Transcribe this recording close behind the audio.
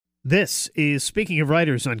This is Speaking of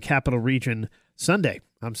Writers on Capital Region Sunday.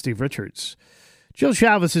 I'm Steve Richards. Jill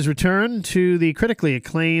Shalvis has returned to the critically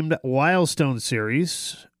acclaimed Wildstone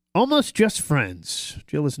series, Almost Just Friends.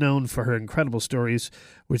 Jill is known for her incredible stories,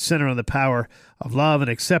 which center on the power of love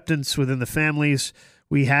and acceptance within the families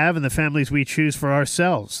we have and the families we choose for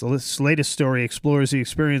ourselves. This latest story explores the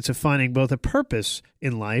experience of finding both a purpose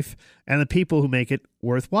in life and the people who make it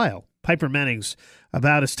worthwhile. Piper Manning's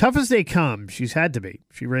about as tough as they come. She's had to be.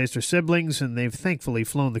 She raised her siblings, and they've thankfully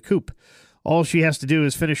flown the coop. All she has to do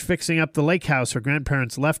is finish fixing up the lake house her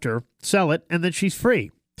grandparents left her, sell it, and then she's free.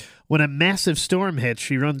 When a massive storm hits,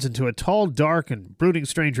 she runs into a tall, dark, and brooding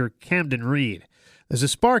stranger, Camden Reed. There's a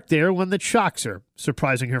spark there, one that shocks her,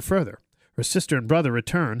 surprising her further. Her sister and brother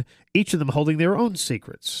return, each of them holding their own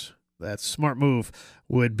secrets. That smart move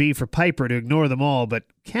would be for Piper to ignore them all, but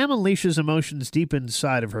Cam unleashes emotions deep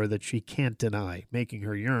inside of her that she can't deny, making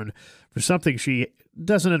her yearn for something she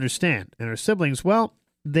doesn't understand. And her siblings, well,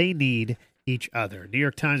 they need each other. New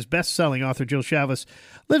York Times best-selling author Jill Shalvis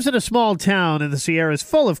lives in a small town in the Sierras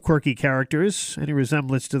full of quirky characters. Any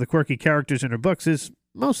resemblance to the quirky characters in her books is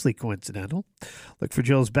mostly coincidental. Look for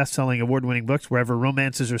Jill's best-selling award-winning books wherever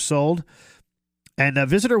romances are sold. And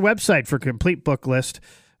visit her website for a complete book list.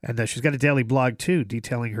 And she's got a daily blog, too,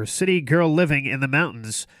 detailing her city girl living in the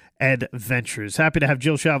mountains adventures. Happy to have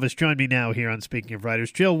Jill Shalvis join me now here on Speaking of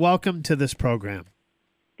Writers. Jill, welcome to this program.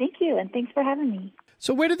 Thank you, and thanks for having me.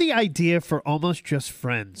 So where did the idea for Almost Just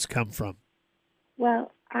Friends come from?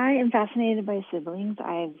 Well, I am fascinated by siblings.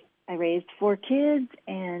 I raised 4 kids,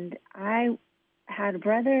 and I had a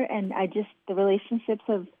brother, and the relationships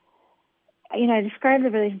of, I describe the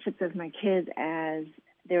relationships of my kids as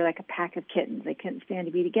they were like a pack of kittens. They couldn't stand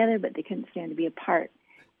to be together, but they couldn't stand to be apart.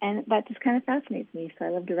 And that just kind of fascinates me, so I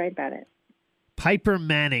love to write about it. Piper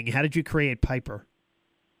Manning. How did you create Piper?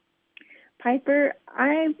 Piper,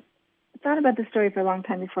 I thought about the story for a long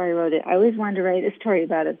time before I wrote it. I always wanted to write a story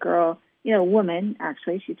about a girl, a woman,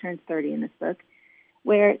 actually. She turns 30 in this book,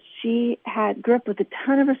 where she grew up with a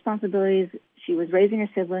ton of responsibilities. She was raising her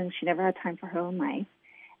siblings. She never had time for her own life.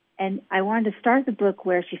 And I wanted to start the book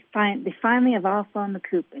where they finally have all flown the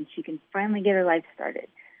coop and she can finally get her life started.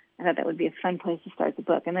 I thought that would be a fun place to start the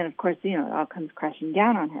book. And then, of course, it all comes crashing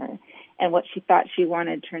down on her. And what she thought she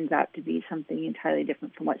wanted turns out to be something entirely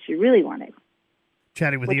different from what she really wanted.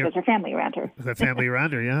 Which was her family around her. The family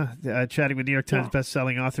around her, yeah. Chatting with New York Times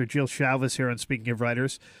best-selling author Jill Shalvis here on Speaking of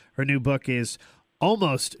Writers. Her new book is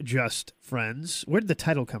Almost Just Friends. Where did the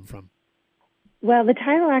title come from? Well, the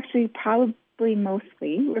title actually probably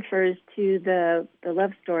mostly refers to the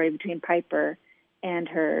love story between Piper and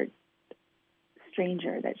her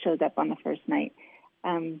stranger that shows up on the first night.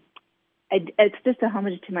 It's just a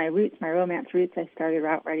homage to my roots, my romance roots. I started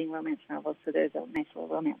out writing romance novels, so there's a nice little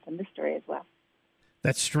romance in this story as well.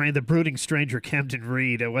 That's the brooding stranger, Camden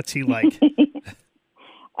Reed. What's he like?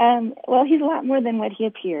 Well, he's a lot more than what he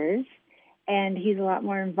appears, and he's a lot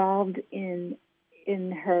more involved in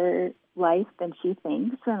her life than she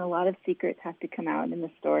thinks, and a lot of secrets have to come out in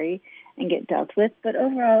the story and get dealt with. But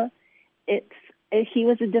overall, he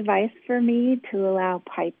was a device for me to allow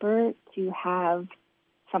Piper to have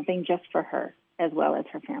something just for her as well as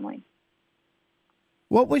her family.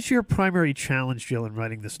 What was your primary challenge, Jill, in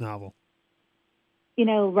writing this novel?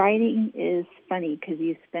 Writing is funny because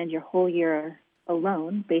you spend your whole year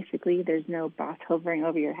alone, basically. There's no boss hovering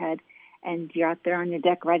over your head, and you're out there on your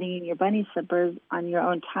deck writing in your bunny slippers on your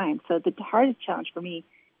own time. So the hardest challenge for me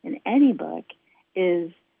in any book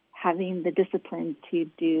is having the discipline to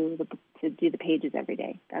do the pages every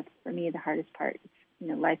day. That's, for me, the hardest part.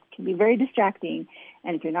 Life can be very distracting,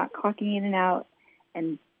 and if you're not clocking in and out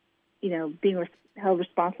and, being held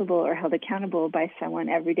responsible or held accountable by someone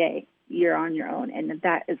every day, you're on your own, and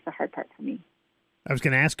that is the hard part for me. I was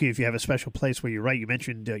going to ask you if you have a special place where you write. You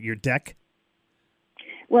mentioned your deck.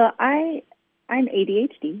 Well, I'm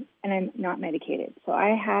ADHD, and I'm not medicated, so I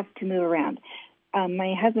have to move around.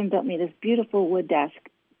 My husband built me this beautiful wood desk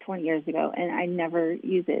 20 years ago, and I never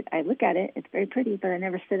use it. I look at it. It's very pretty, but I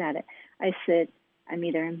never sit at it. I'm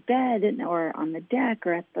either in bed or on the deck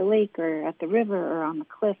or at the lake or at the river or on the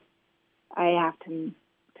cliff. I have to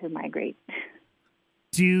migrate.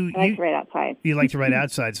 I like to write outside. You like to write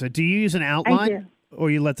outside. So do you use an outline? I do. Or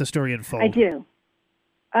you let the story unfold? I do.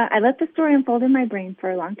 I let the story unfold in my brain for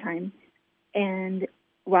a long time. And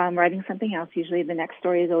while I'm writing something else, usually the next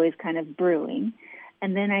story is always kind of brewing.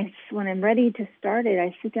 And then when I'm ready to start it,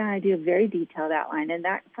 I sit down, I do a very detailed outline. And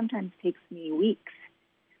that sometimes takes me weeks.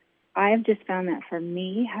 I've just found that for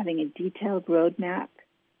me, having a detailed roadmap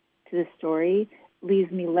to the story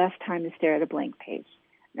leaves me less time to stare at a blank page.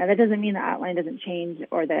 Now, that doesn't mean the outline doesn't change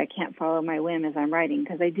or that I can't follow my whim as I'm writing,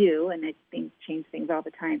 because I do, and I think change things all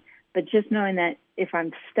the time. But just knowing that if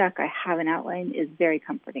I'm stuck, I have an outline is very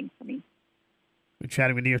comforting for me. We're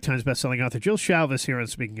chatting with New York Times bestselling author Jill Shalvis here on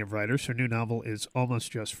Speaking of Writers. Her new novel is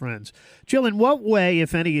Almost Just Friends. Jill, in what way,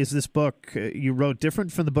 if any, is this book you wrote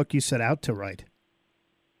different from the book you set out to write?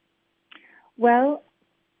 Well,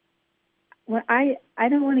 I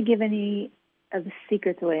don't want to give any of the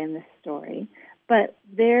secrets away in this story, but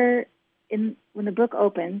when the book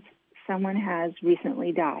opens, someone has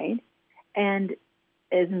recently died and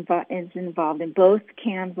is involved in both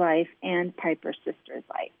Cam's life and Piper's sister's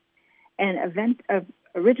life. And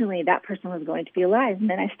originally that person was going to be alive, and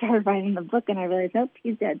then I started writing the book and I realized, nope,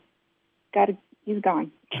 he's dead. He's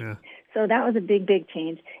gone. Yeah. So that was a big, big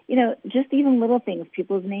change. Just even little things.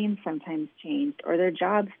 People's names sometimes changed, or their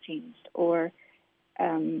jobs changed, or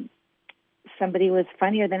somebody was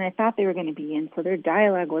funnier than I thought they were going to be, and so their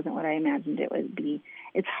dialogue wasn't what I imagined it would be.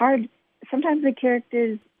 It's hard. Sometimes the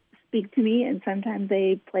characters speak to me, and sometimes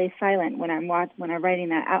they play silent when I'm writing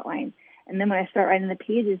that outline. And then when I start writing the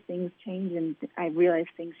pages, things change, and I realize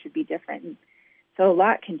things should be different. And so a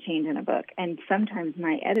lot can change in a book. And sometimes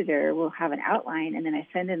my editor will have an outline, and then I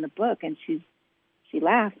send in the book, and she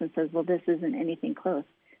laughs and says, well, this isn't anything close.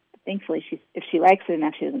 But thankfully, if she likes it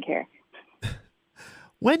enough, she doesn't care.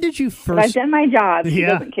 When did you first... But I've done my job. She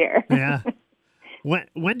doesn't care. Yeah.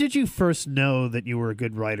 When did you first know that you were a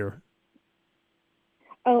good writer?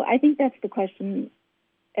 Oh, I think that's the question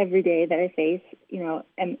every day that I face.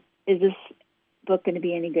 Is this book going to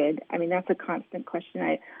be any good? I mean, that's a constant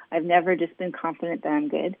question. I've never just been confident that I'm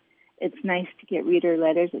good. It's nice to get reader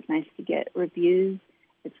letters. It's nice to get reviews.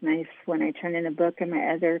 It's nice when I turn in a book and my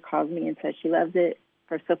editor calls me and says she loves it.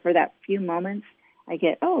 So for that few moments, I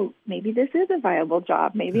get, oh, maybe this is a viable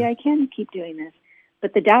job. Maybe I can keep doing this.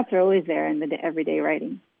 But the doubts are always there in the everyday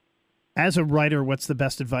writing. As a writer, what's the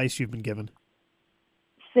best advice you've been given?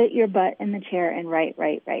 Sit your butt in the chair and write.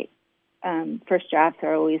 First drafts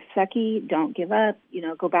are always sucky. Don't give up.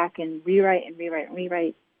 Go back and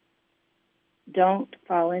rewrite. Don't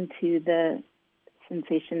fall into the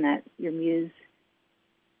sensation that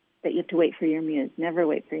that you have to wait for your muse. Never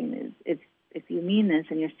wait for your muse. If you mean this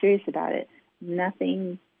and you're serious about it,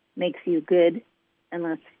 nothing makes you good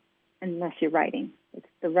unless you're writing. It's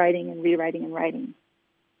the writing and rewriting and writing.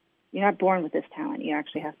 You're not born with this talent. You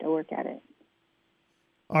actually have to work at it.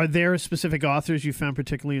 Are there specific authors you found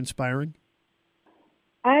particularly inspiring?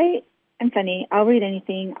 I am funny. I'll read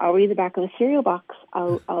anything. I'll read the back of a cereal box.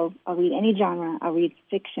 I'll read any genre. I'll read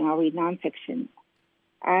fiction. I'll read nonfiction.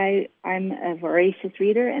 I'm a voracious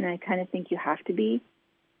reader, and I kind of think you have to be.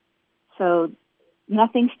 So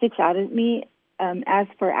nothing sticks out at me. As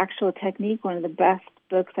for actual technique, one of the best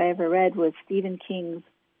books I ever read was Stephen King's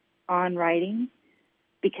On Writing,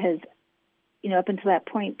 because up until that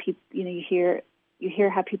point, you hear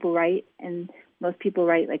how people write, and most people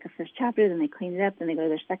write like a first chapter, then they clean it up, then they go to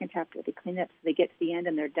their second chapter, they clean it up, so they get to the end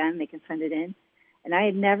and they're done, they can send it in. And I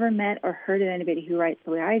had never met or heard of anybody who writes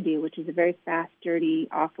the way I do, which is a very fast, dirty,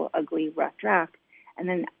 awful, ugly, rough draft. And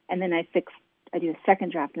then I do a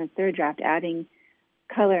second draft and a third draft, adding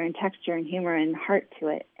color and texture and humor and heart to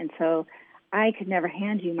it. And so I could never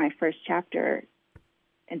hand you my first chapter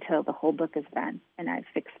until the whole book is done and I've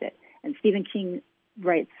fixed it. And Stephen King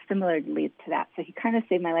writes similarly to that. So he kind of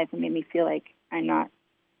saved my life and made me feel like I'm not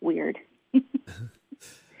weird.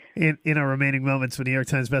 In our remaining moments with New York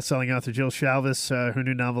Times bestselling author Jill Shalvis, her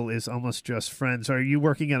new novel is Almost Just Friends. Are you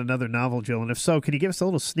working on another novel, Jill? And if so, can you give us a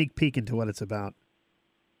little sneak peek into what it's about?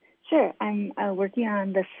 Sure. I'm working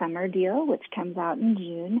on The Summer Deal, which comes out in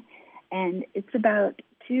June. And it's about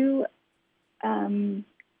two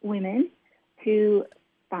women who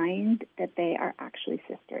find that they are actually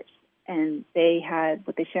sisters. And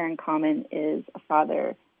what they share in common is a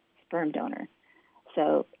father sperm donor.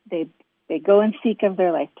 So they go and seek of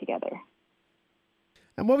their life together.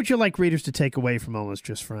 And what would you like readers to take away from Almost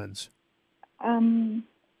Just Friends?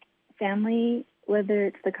 Family, whether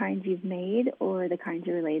it's the kind you've made or the kind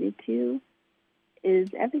you're related to, is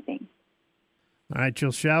everything. All right,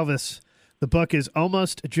 Jill Shalvis. The book is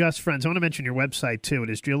Almost Just Friends. I want to mention your website, too. It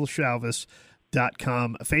is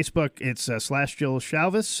JillShalvis.com. Facebook, it's /Jill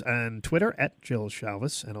Shalvis, and Twitter @Jill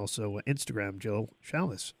Shalvis, and also Instagram, Jill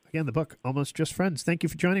Shalvis. Again, the book, Almost Just Friends. Thank you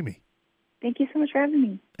for joining me. Thank you so much for having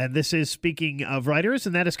me. And this is Speaking of Writers,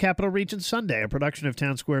 and that is Capital Region Sunday, a production of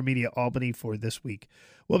Town Square Media Albany for this week.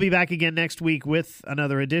 We'll be back again next week with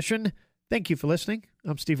another edition. Thank you for listening.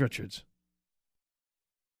 I'm Steve Richards.